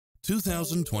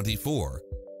2024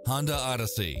 Honda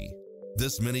Odyssey.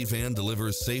 This minivan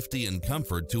delivers safety and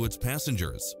comfort to its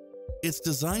passengers. It's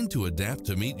designed to adapt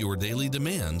to meet your daily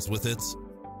demands with its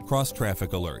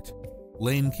cross-traffic alert,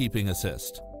 lane keeping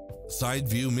assist, side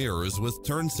view mirrors with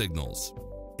turn signals,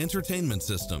 entertainment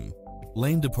system,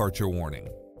 lane departure warning,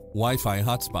 Wi-Fi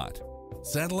hotspot,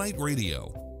 satellite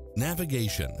radio,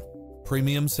 navigation,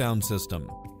 premium sound system,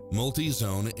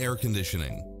 multi-zone air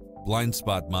conditioning, blind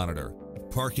spot monitor,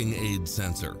 parking aid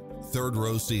sensor, third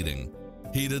row seating,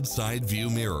 heated side view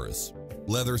mirrors,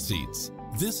 leather seats.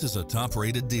 This is a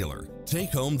top-rated dealer.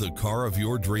 Take home the car of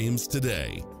your dreams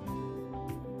today.